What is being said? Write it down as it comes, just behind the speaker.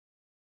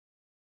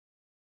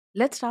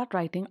Let's start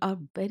writing our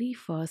very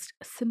first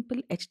simple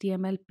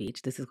HTML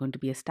page. This is going to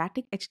be a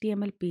static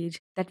HTML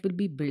page that will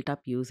be built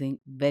up using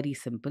very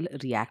simple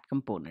React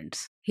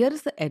components. Here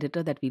is the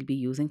editor that we'll be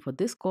using for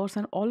this course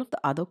and all of the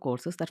other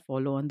courses that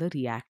follow on the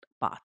React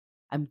path.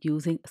 I'm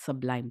using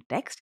Sublime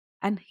Text,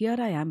 and here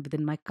I am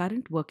within my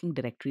current working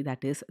directory,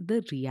 that is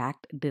the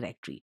React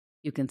directory.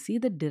 You can see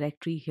the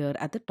directory here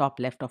at the top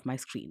left of my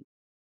screen.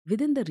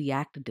 Within the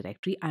React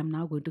directory, I'm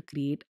now going to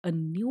create a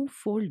new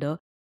folder,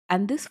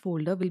 and this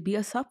folder will be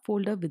a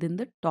subfolder within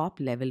the top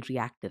level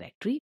React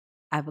directory.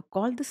 I will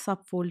call this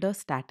subfolder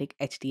static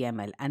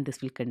HTML, and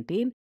this will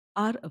contain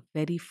our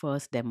very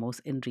first demos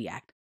in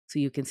React. So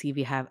you can see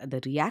we have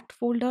the React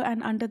folder,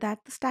 and under that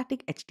the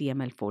static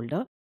HTML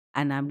folder,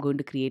 and I'm going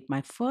to create my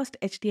first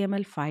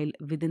HTML file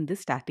within this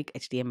static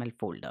HTML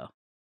folder.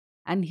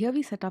 And here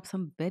we set up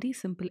some very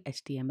simple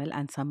HTML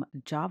and some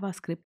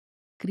JavaScript,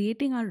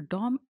 creating our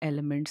DOM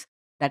elements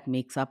that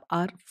makes up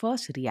our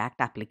first React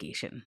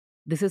application.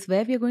 This is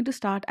where we are going to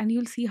start, and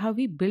you'll see how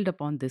we build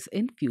upon this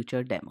in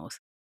future demos.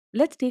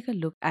 Let's take a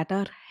look at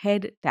our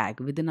head tag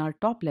within our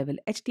top level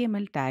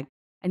HTML tag,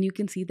 and you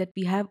can see that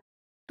we have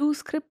two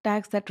script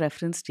tags that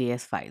reference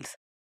JS files.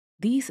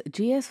 These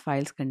JS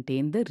files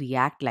contain the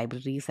React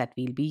libraries that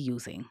we'll be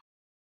using.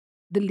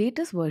 The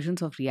latest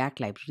versions of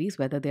React libraries,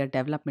 whether they are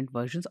development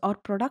versions or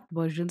product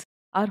versions,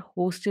 are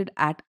hosted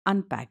at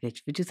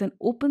Unpackaged, which is an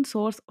open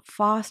source,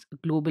 fast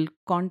global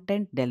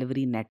content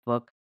delivery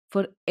network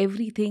for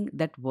everything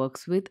that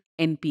works with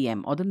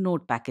NPM or the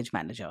Node Package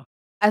Manager.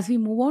 As we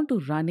move on to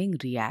running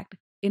React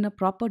in a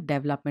proper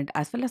development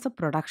as well as a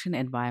production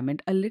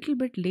environment a little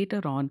bit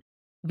later on,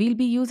 we'll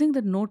be using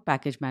the Node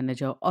Package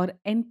Manager or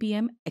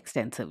NPM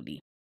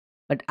extensively.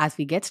 But as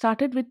we get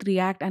started with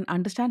React and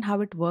understand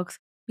how it works,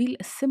 we'll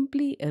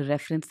simply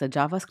reference the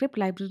JavaScript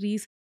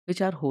libraries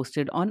which are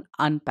hosted on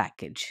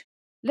Unpackage.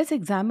 Let's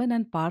examine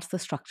and parse the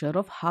structure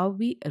of how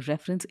we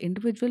reference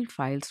individual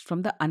files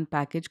from the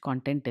Unpackaged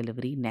Content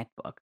Delivery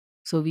Network.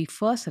 So we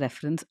first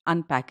reference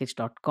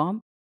unpackage.com.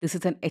 This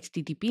is an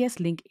HTTPS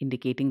link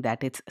indicating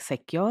that it's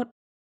secure.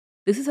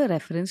 This is a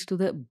reference to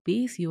the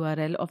base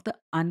URL of the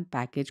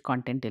Unpackaged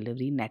Content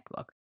Delivery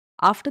Network.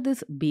 After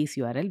this base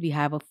URL, we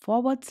have a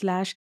forward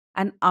slash,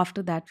 and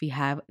after that, we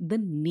have the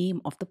name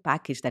of the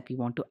package that we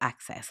want to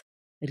access.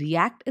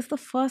 React is the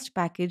first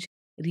package,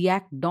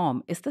 React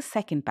DOM is the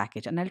second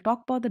package, and I'll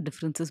talk about the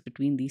differences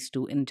between these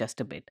two in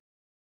just a bit.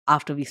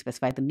 After we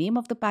specify the name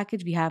of the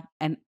package, we have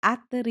an at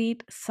the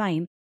rate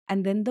sign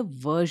and then the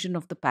version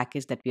of the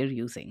package that we are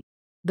using.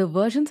 The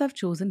versions I've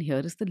chosen here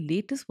is the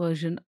latest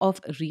version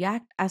of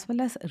React as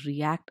well as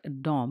React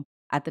DOM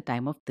at the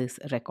time of this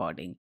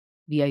recording.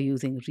 We are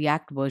using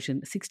React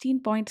version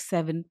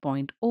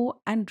 16.7.0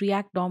 and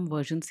React DOM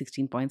version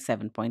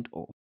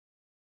 16.7.0.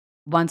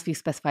 Once we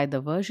specify the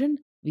version,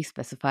 we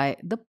specify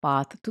the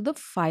path to the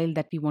file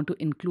that we want to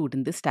include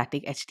in this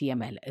static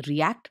HTML,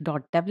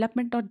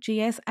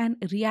 react.development.js and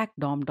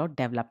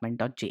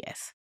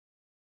react.dom.development.js.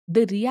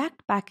 The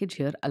React package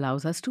here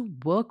allows us to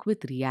work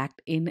with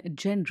React in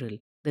general.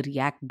 The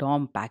React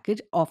DOM package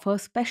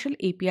offers special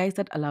APIs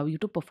that allow you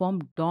to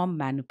perform DOM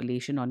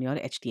manipulation on your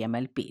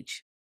HTML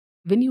page.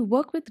 When you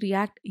work with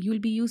React, you'll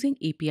be using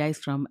APIs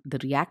from the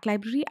React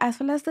library as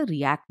well as the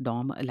React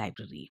DOM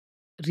library.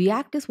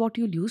 React is what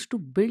you'll use to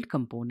build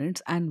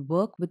components and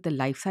work with the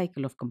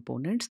lifecycle of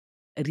components.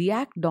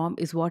 React DOM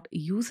is what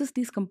uses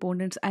these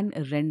components and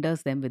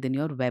renders them within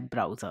your web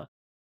browser.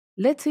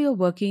 Let's say you're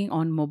working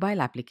on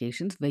mobile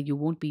applications where you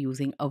won't be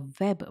using a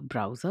web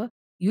browser.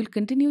 You'll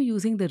continue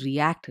using the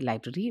React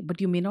library, but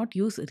you may not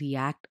use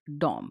React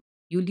DOM.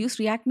 You'll use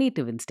React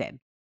Native instead.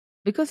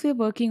 Because we're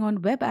working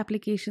on web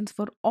applications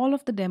for all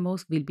of the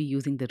demos, we'll be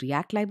using the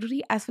React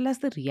library as well as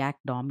the React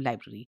DOM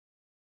library.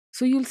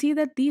 So you'll see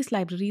that these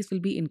libraries will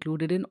be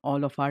included in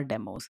all of our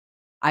demos,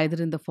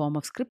 either in the form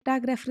of script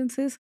tag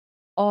references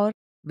or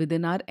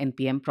within our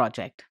NPM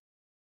project.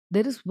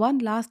 There is one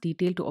last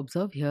detail to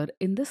observe here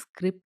in the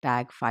script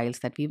tag files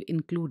that we've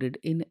included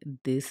in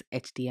this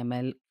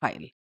HTML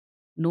file.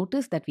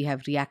 Notice that we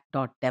have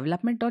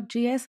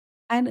react.development.js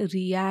and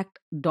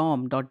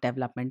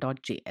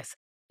react.dom.development.js.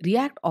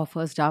 React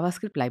offers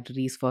JavaScript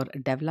libraries for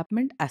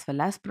development as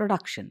well as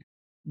production.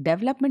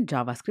 Development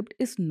JavaScript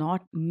is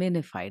not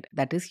minified,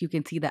 that is, you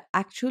can see the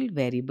actual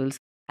variables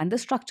and the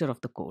structure of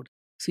the code.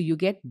 So you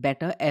get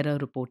better error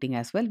reporting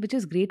as well, which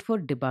is great for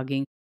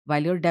debugging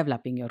while you're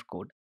developing your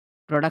code.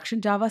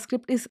 Production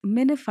JavaScript is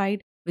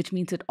minified, which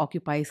means it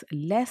occupies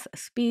less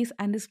space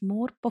and is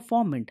more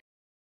performant.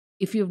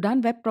 If you've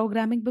done web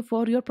programming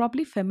before, you're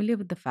probably familiar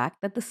with the fact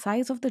that the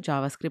size of the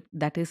JavaScript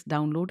that is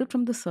downloaded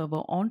from the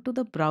server onto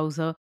the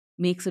browser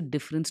makes a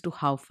difference to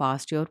how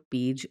fast your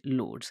page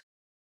loads.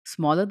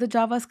 Smaller the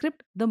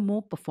JavaScript, the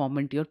more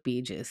performant your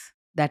page is.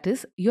 That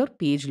is, your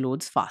page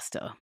loads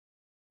faster.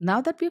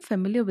 Now that we're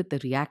familiar with the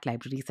React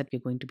libraries that we're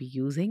going to be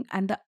using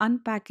and the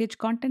unpackaged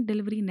content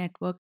delivery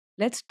network,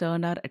 let's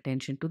turn our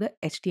attention to the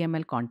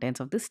HTML contents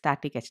of this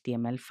static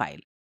HTML file.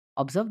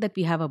 Observe that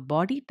we have a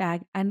body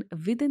tag, and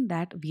within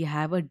that we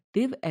have a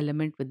div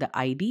element with the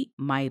ID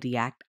my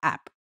React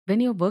app. When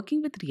you're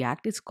working with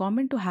React, it's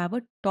common to have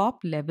a top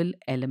level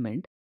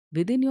element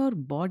within your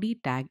body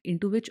tag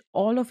into which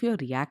all of your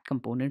React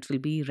components will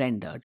be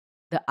rendered.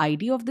 The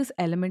ID of this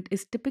element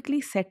is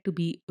typically set to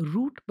be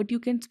root, but you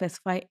can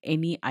specify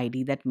any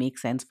ID that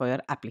makes sense for your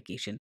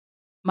application.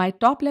 My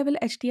top level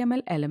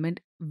HTML element,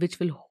 which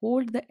will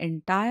hold the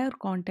entire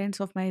contents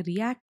of my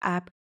React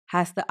app,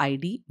 has the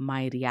ID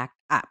my React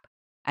app.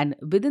 And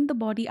within the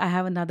body, I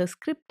have another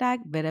script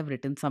tag where I've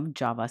written some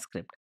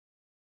JavaScript.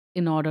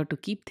 In order to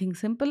keep things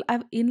simple,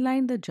 I've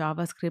inlined the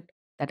JavaScript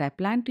that I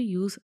plan to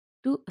use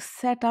to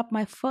set up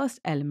my first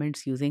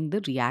elements using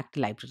the React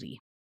library.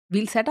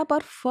 We'll set up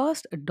our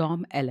first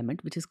DOM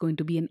element, which is going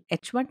to be an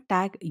h1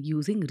 tag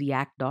using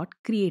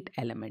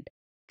react.createElement.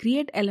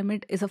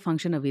 CreateElement is a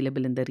function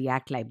available in the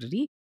React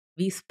library.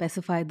 We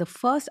specify the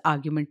first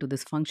argument to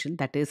this function,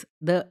 that is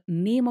the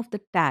name of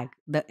the tag,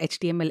 the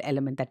HTML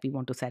element that we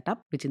want to set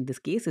up, which in this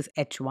case is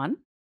h1.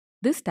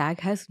 This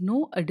tag has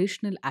no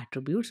additional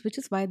attributes, which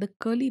is why the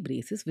curly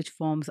braces, which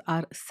forms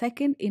our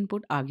second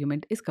input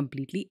argument, is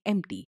completely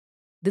empty.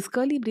 This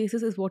curly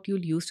braces is what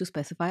you'll use to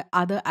specify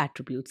other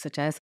attributes, such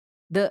as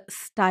the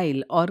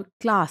style or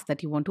class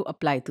that you want to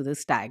apply to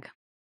this tag.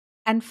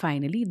 And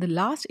finally, the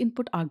last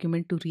input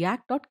argument to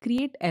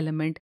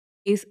react.createElement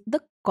is the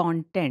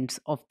contents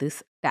of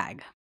this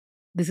tag.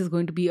 This is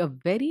going to be a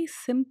very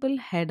simple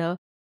header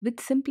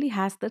which simply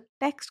has the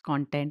text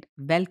content,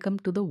 "Welcome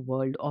to the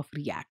world of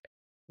React."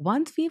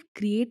 Once we've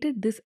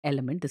created this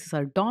element, this is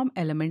our DOM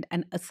element,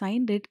 and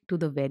assigned it to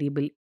the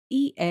variable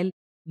EL,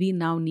 we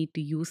now need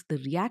to use the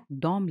React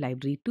DOM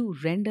library to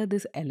render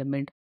this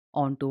element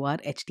onto our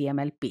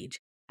HTML page.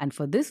 And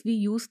for this, we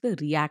use the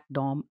React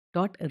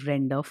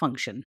DOM.render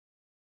function.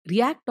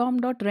 React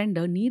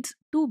DOM.render needs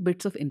two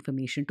bits of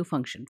information to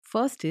function.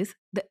 First is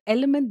the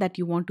element that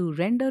you want to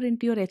render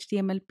into your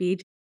HTML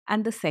page,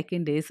 and the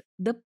second is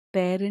the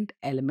parent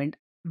element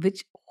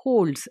which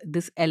holds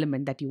this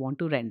element that you want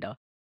to render.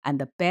 And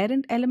the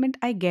parent element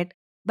I get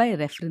by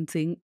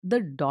referencing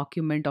the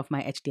document of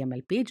my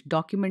HTML page,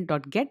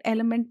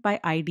 document.getElement by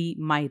ID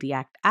my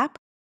React app.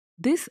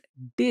 This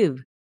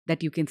div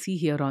that you can see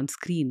here on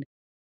screen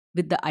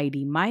with the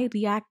ID my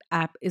React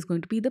app is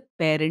going to be the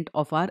parent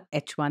of our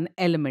h1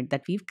 element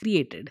that we've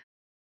created.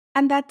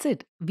 And that's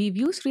it. We've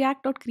used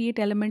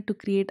react.createElement to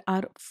create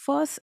our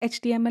first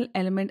HTML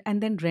element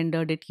and then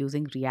rendered it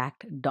using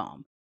React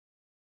DOM.